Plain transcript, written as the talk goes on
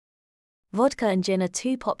Vodka and gin are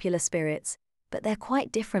two popular spirits, but they're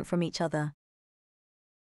quite different from each other.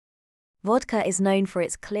 Vodka is known for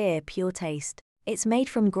its clear, pure taste. It's made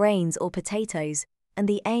from grains or potatoes, and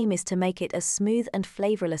the aim is to make it as smooth and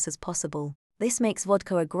flavorless as possible. This makes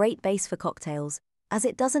vodka a great base for cocktails, as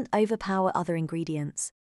it doesn't overpower other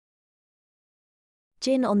ingredients.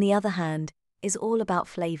 Gin, on the other hand, is all about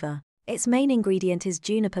flavor. Its main ingredient is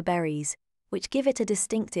juniper berries, which give it a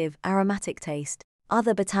distinctive, aromatic taste.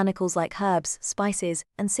 Other botanicals like herbs, spices,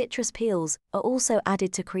 and citrus peels are also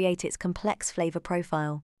added to create its complex flavor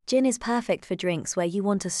profile. Gin is perfect for drinks where you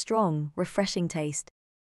want a strong, refreshing taste.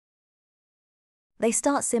 They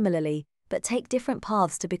start similarly, but take different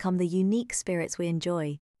paths to become the unique spirits we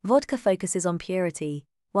enjoy. Vodka focuses on purity,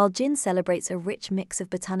 while gin celebrates a rich mix of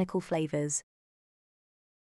botanical flavors.